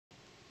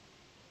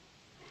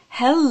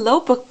Hello,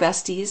 book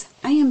besties.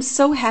 I am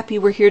so happy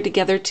we're here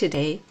together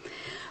today.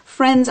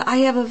 Friends, I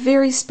have a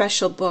very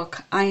special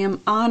book I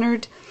am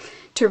honored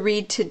to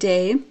read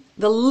today,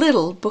 The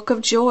Little Book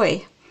of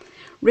Joy,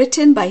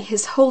 written by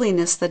His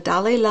Holiness the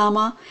Dalai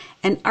Lama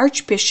and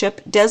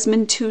Archbishop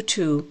Desmond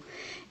Tutu,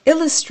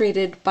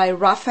 illustrated by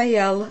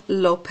Rafael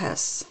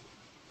Lopez.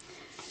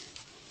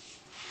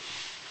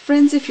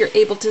 Friends, if you're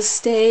able to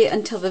stay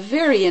until the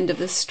very end of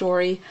the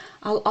story,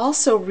 I'll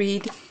also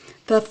read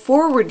the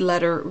foreword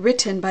letter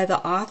written by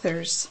the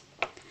authors.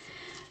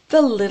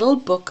 The Little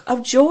Book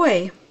of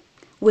Joy,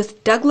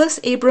 with Douglas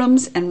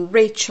Abrams and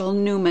Rachel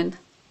Neumann.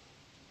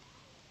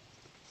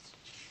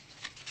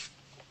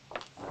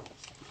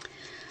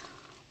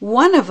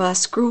 One of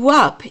us grew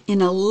up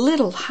in a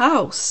little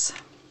house.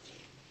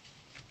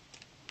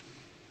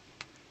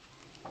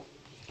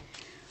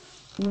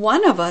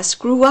 One of us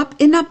grew up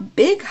in a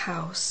big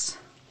house.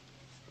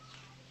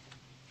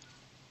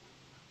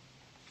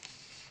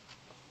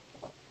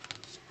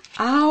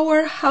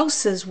 Our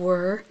houses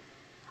were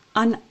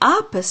on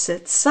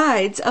opposite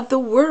sides of the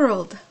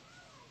world.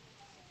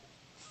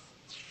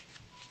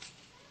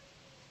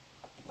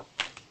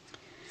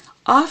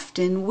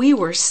 Often we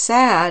were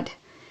sad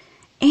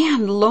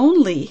and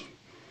lonely.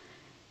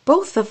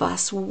 Both of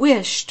us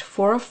wished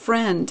for a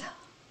friend.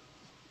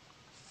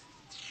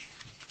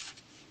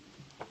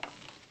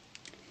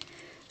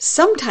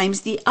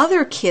 Sometimes the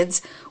other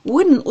kids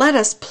wouldn't let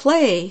us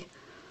play,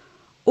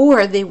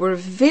 or they were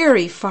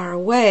very far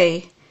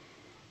away.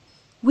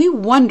 We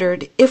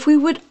wondered if we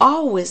would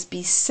always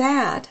be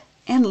sad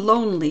and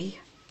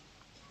lonely.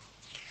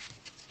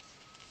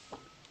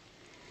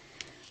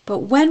 But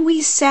when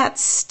we sat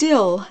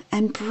still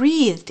and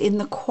breathed in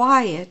the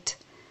quiet,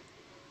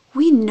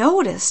 we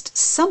noticed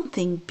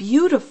something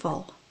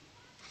beautiful.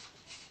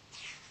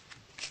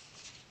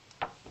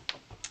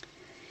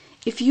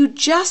 If you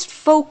just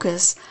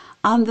focus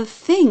on the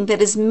thing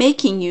that is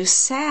making you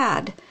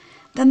sad,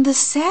 then the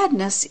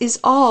sadness is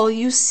all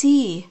you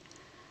see.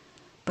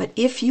 But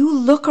if you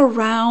look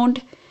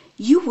around,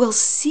 you will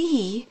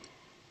see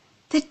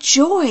that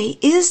joy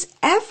is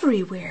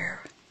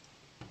everywhere.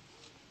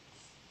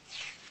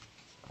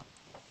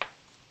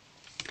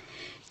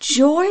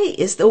 Joy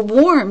is the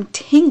warm,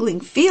 tingling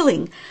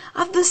feeling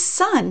of the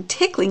sun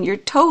tickling your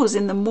toes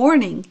in the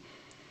morning.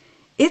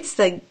 It's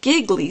the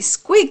giggly,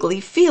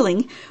 squiggly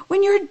feeling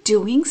when you're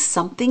doing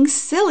something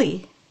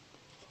silly.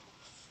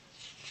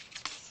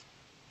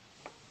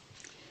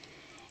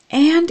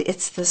 And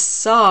it's the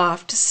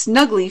soft,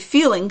 snuggly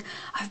feeling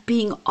of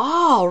being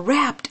all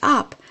wrapped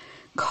up,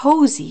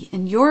 cozy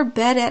in your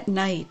bed at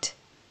night.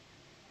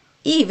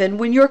 Even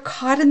when you're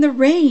caught in the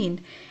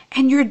rain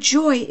and your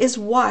joy is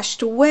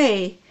washed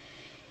away,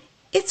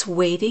 it's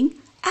waiting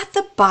at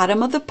the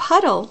bottom of the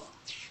puddle.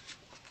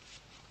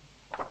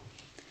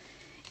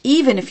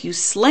 Even if you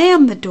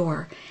slam the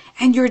door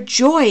and your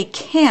joy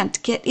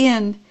can't get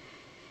in,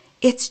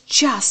 it's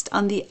just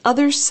on the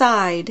other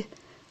side,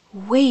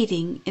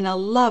 waiting in a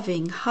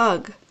loving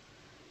hug.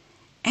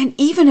 And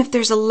even if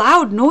there's a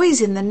loud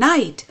noise in the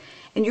night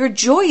and your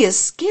joy is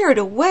scared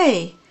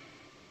away,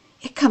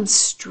 it comes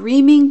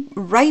streaming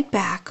right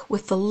back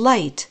with the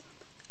light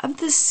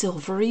of the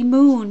silvery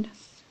moon.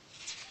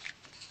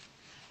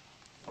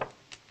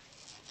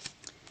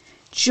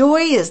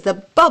 Joy is the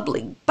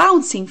bubbling,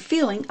 bouncing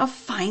feeling of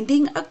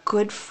finding a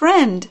good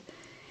friend.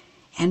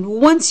 And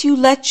once you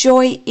let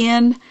joy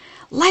in,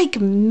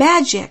 like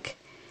magic,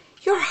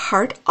 your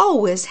heart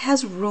always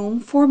has room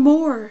for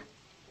more.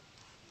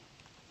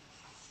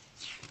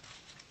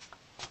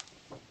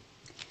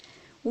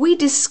 We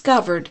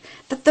discovered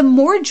that the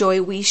more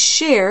joy we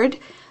shared,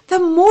 the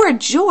more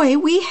joy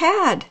we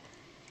had.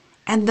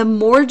 And the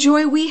more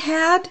joy we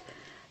had,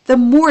 the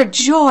more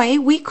joy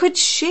we could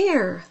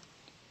share.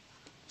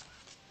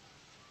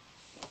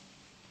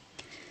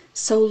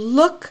 So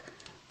look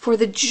for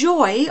the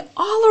joy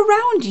all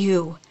around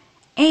you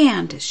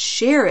and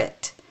share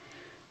it.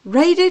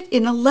 Write it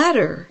in a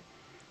letter.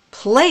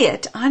 Play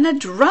it on a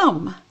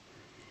drum.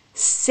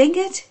 Sing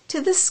it to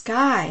the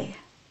sky.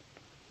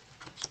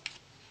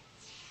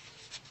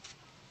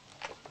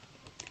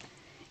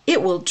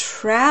 It will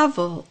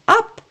travel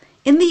up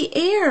in the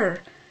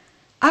air,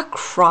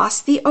 across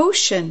the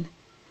ocean.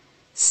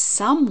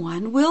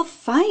 Someone will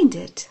find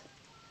it.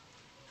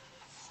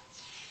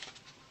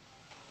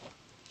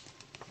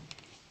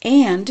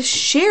 And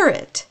share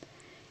it.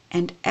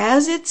 And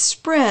as it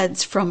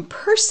spreads from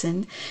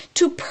person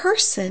to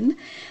person,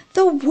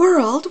 the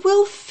world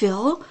will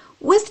fill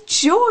with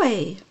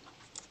joy.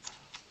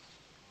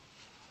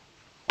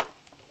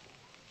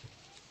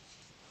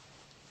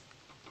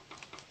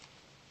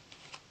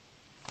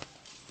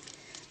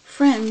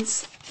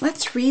 Friends,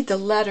 let's read the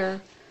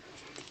letter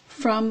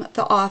from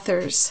the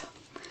authors.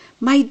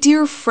 My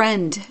dear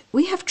friend,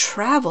 we have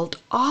traveled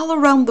all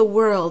around the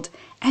world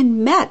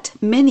and met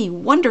many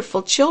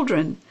wonderful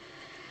children.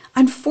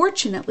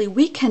 Unfortunately,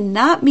 we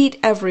cannot meet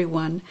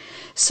everyone,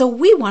 so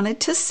we wanted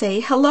to say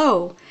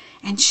hello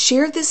and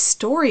share this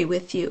story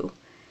with you.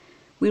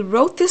 We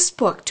wrote this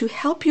book to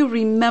help you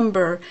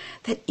remember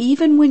that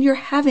even when you're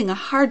having a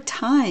hard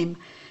time,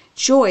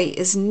 joy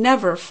is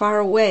never far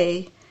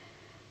away.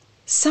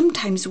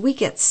 Sometimes we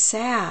get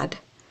sad.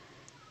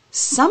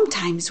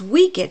 Sometimes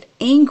we get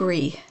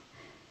angry.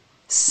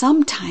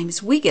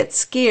 Sometimes we get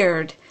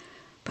scared.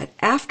 But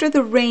after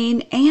the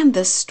rain and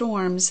the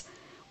storms,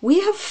 we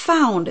have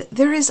found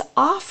there is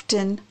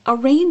often a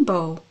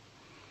rainbow.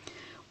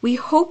 We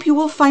hope you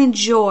will find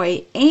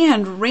joy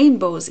and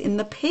rainbows in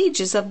the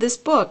pages of this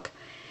book,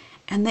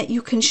 and that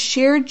you can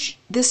share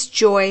this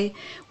joy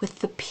with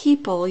the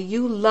people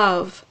you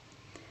love.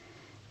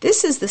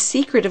 This is the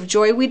secret of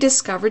joy we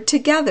discovered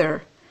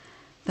together.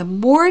 The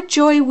more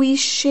joy we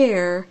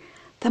share,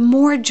 the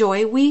more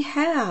joy we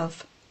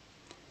have.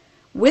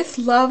 With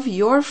love,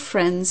 your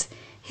friends,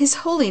 His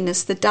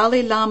Holiness the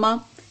Dalai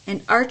Lama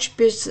and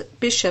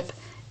Archbishop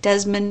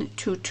Desmond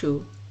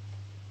Tutu.